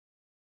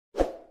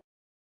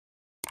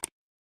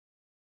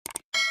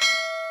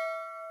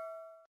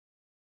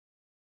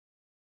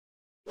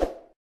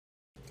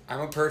I'm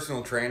a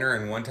personal trainer,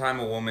 and one time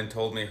a woman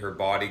told me her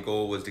body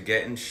goal was to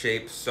get in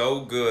shape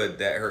so good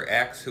that her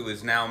ex, who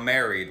is now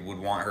married, would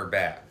want her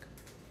back.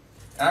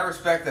 And I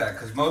respect that,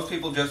 because most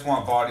people just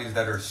want bodies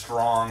that are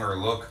strong or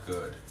look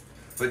good.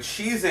 But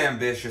she's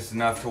ambitious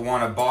enough to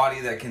want a body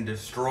that can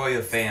destroy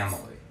a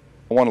family.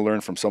 I want to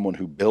learn from someone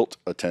who built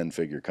a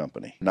 10-figure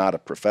company, not a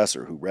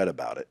professor who read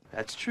about it.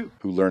 That's true.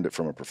 Who learned it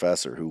from a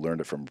professor, who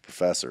learned it from a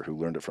professor, who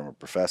learned it from a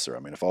professor. I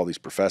mean, if all these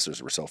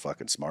professors were so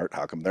fucking smart,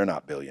 how come they're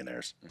not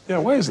billionaires? Yeah,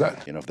 why is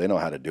that? You know, if they know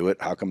how to do it,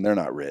 how come they're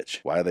not rich?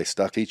 Why are they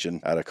stuck teaching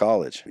out of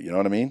college? You know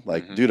what I mean?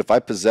 Like, dude, if I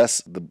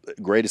possess the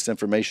greatest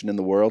information in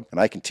the world and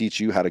I can teach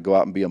you how to go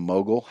out and be a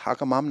mogul, how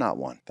come I'm not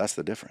one? That's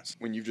the difference.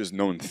 When you've just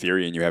known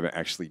theory and you haven't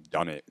actually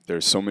done it,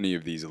 there's so many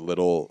of these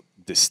little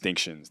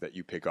distinctions that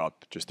you pick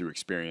up just through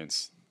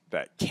experience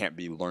that can't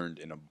be learned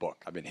in a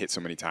book. I've been hit so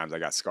many times, I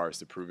got scars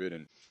to prove it.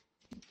 And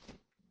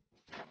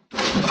Babe!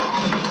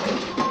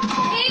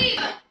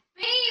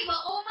 Babe!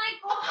 Oh my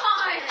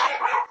god!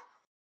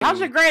 How's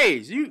your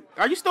grades?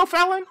 Are you still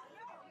failing?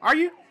 Are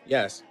you?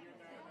 Yes.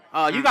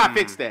 You gotta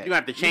fix that. You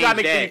have to change You gotta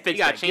make sure that. you fix You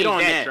gotta that. change Get on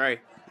that. that, right?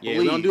 Yeah,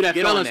 we don't do that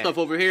Get on felon that. stuff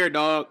over here,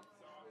 dog.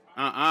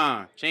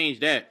 Change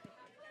that.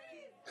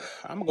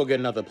 I'm gonna go get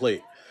another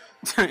plate.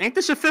 Ain't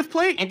this your 5th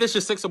plate? Ain't this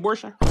your 6th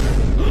abortion?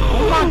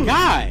 Oh my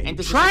god! Ain't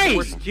this your 6th Trey,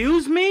 abortion?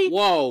 excuse me?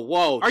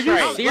 Whoa, Are you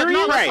Trey. serious?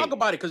 No, let's Trey. talk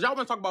about it, because y'all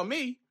want to talk about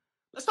me.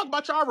 Let's talk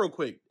about y'all real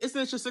quick. Isn't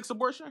this your 6th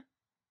abortion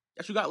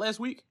that you got last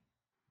week?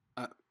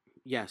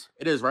 Yes.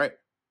 It is, right?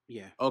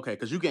 Yeah. Okay,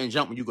 because you getting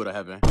jumped when you go to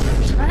heaven.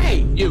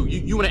 Trey!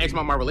 You want to ask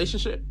about my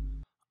relationship?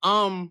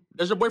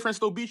 Does your boyfriend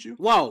still beat you?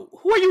 Whoa,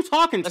 who are you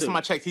talking Last to? time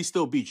I checked, he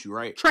still beat you,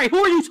 right? Trey, who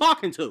are you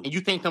talking to? And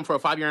you thanked him for a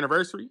 5-year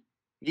anniversary?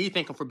 You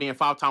thank him for being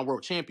 5-time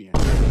world champion.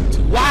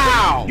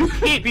 Wow! You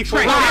can't be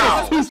Trey.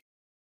 Wow. That is too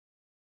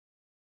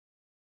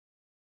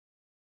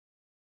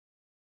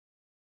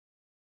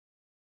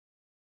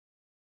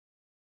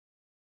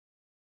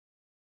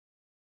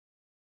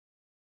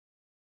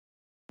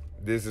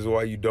This is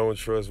why you don't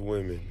trust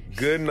women.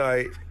 Good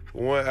night,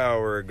 1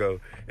 hour ago.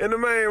 And the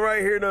man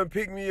right here done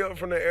picked me up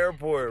from the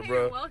airport,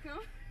 bro. You're welcome.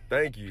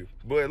 Thank you.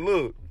 But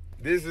look,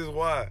 this is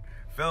why.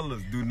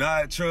 Fellas, do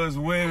not trust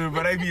women,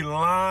 but they be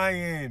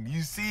lying.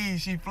 You see,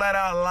 she flat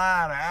out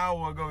lied an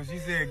hour ago. She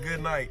said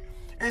good night.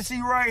 And she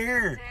right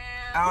here,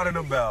 out and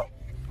about.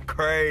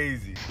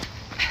 Crazy.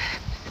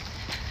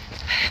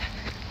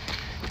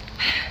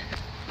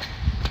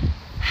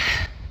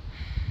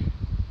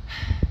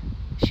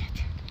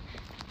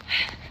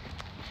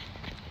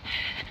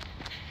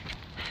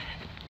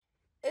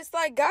 It's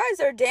like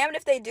guys are damned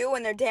if they do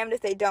and they're damned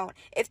if they don't.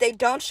 If they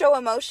don't show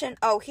emotion,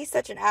 oh, he's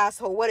such an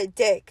asshole. What a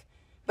dick.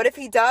 But if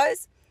he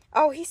does,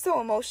 oh, he's so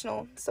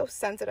emotional, so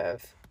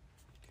sensitive.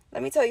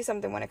 Let me tell you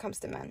something when it comes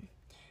to men.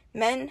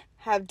 Men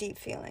have deep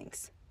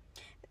feelings.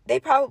 They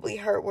probably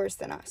hurt worse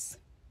than us.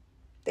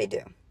 They do.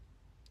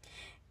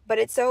 But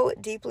it's so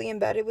deeply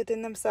embedded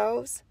within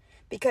themselves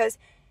because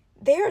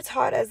they are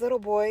taught as little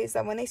boys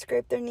that when they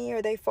scrape their knee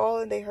or they fall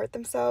and they hurt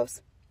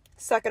themselves,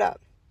 suck it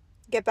up.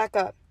 Get back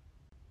up.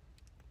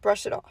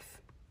 Brush it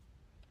off.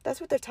 That's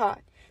what they're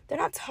taught. They're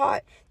not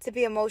taught to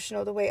be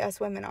emotional the way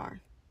us women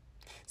are.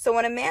 So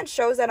when a man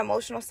shows that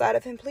emotional side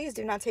of him, please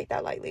do not take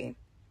that lightly.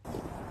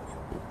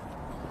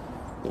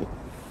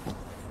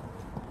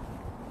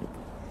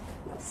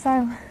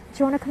 So, do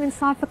you want to come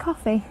inside for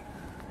coffee?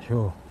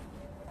 Sure.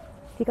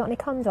 Have you got any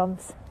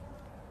condoms?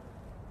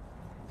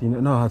 Do you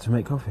not know how to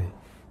make coffee?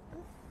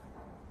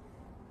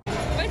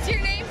 What's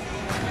your name?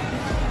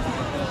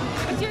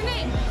 What's your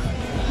name?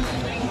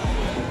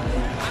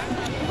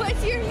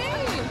 What's your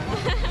name?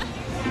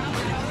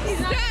 He's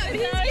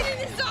getting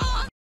this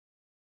all.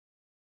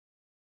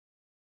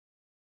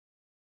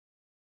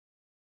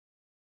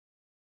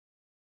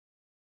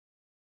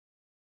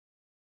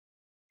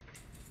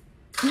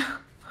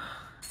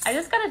 I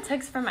just got a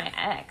text from my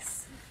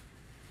ex.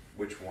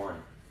 Which one?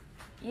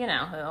 You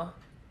know who. Oh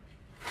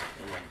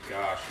my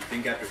gosh, you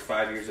think after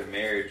 5 years of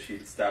marriage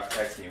she'd stop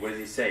texting you? What does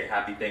he say?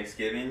 Happy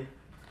Thanksgiving?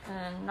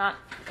 Not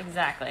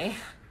exactly.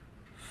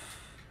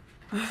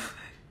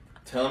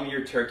 Tell him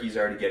your turkey's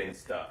already getting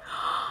stuffed.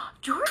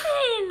 Jordan!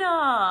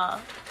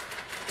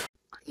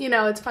 You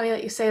know, it's funny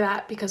that you say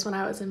that because when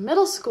I was in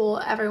middle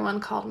school, everyone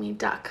called me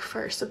Duck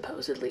for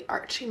supposedly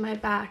arching my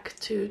back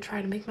to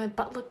try to make my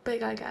butt look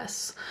big, I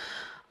guess.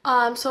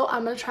 So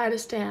I'm gonna try to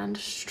stand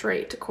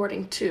straight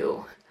according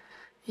to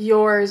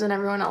yours and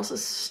everyone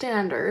else's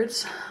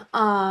standards.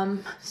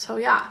 So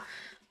yeah,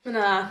 I'm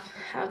gonna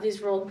have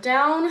these rolled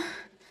down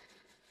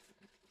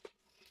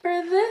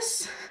for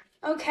this.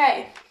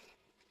 Okay,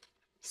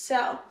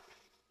 so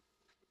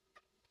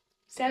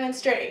standing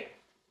straight.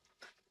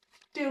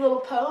 Do a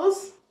little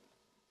pose.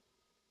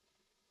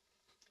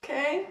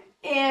 Okay,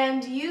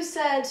 and you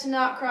said to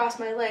not cross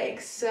my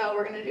legs, so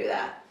we're gonna do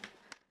that.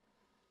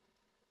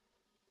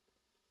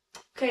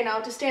 Okay, now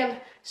to stand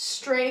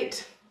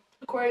straight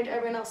according to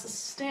everyone else's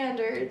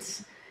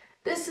standards,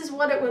 this is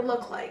what it would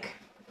look like.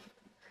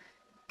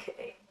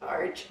 Okay,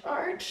 arch,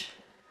 arch.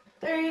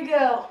 There you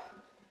go.